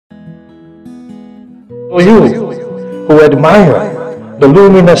For you who admire the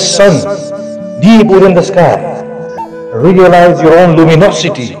luminous sun deep within the sky, realize your own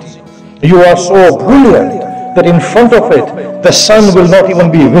luminosity. You are so brilliant that in front of it, the sun will not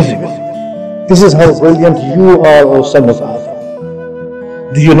even be visible. This is how brilliant you are, O son of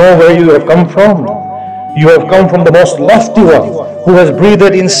Adam. Do you know where you have come from? You have come from the most lofty one, who has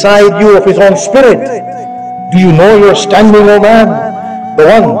breathed inside you of his own spirit. Do you know your standing, O man? The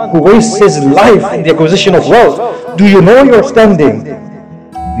one who wastes his life in the acquisition of wealth. Do you know your standing?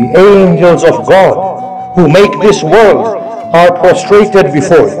 The angels of God who make this world are prostrated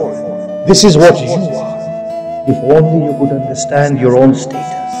before you. This is what you are. If only you could understand your own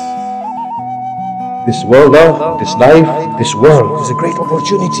status. This world, this life, this world is a great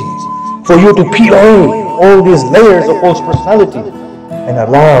opportunity for you to peel away all these layers of false personality and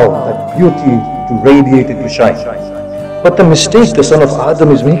allow that beauty to radiate and to shine. But the mistake the son of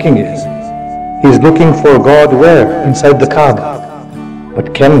Adam is making is, he is looking for God where? Inside the Kaaba.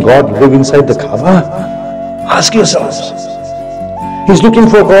 But can God live inside the Kaaba? Ask yourselves. He's looking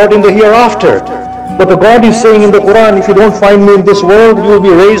for God in the hereafter. But the God is saying in the Quran, if you don't find me in this world, you will be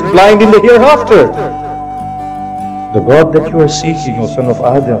raised blind in the hereafter. The God that you are seeking, O son of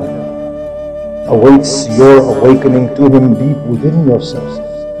Adam, awaits your awakening to him deep within yourself.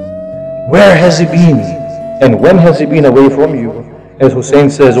 Where has he been? And when has he been away from you? As Hussein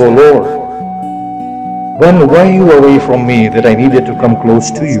says, O Lord, when were you away from me that I needed to come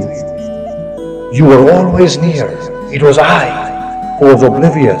close to you? You were always near. It was I who was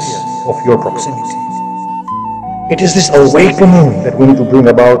oblivious of your proximity. It is this awakening that we need to bring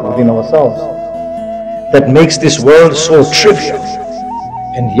about within ourselves that makes this world so trivial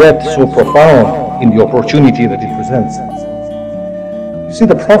and yet so profound in the opportunity that it presents. You see,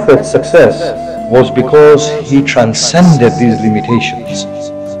 the Prophet's success was because he transcended these limitations.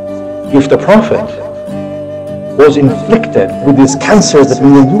 If the Prophet was inflicted with these cancers that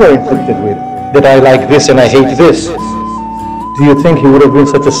me and you are inflicted with, that I like this and I hate this, do you think he would have been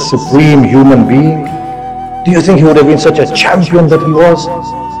such a supreme human being? Do you think he would have been such a champion that he was?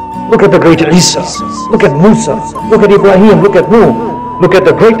 Look at the great Isa, look at Musa, look at Ibrahim, look at Nuh, look at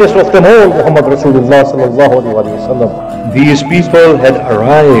the greatest of them all, Muhammad Rasulullah sallallahu alaihi wasallam. These people had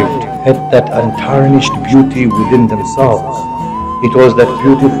arrived at that untarnished beauty within themselves. It was that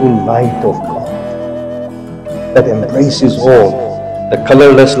beautiful light of God that embraces all, the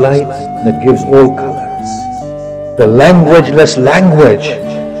colorless light that gives all colors, the languageless language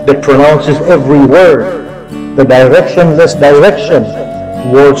that pronounces every word, the directionless direction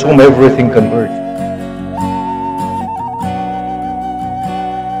towards whom everything converges.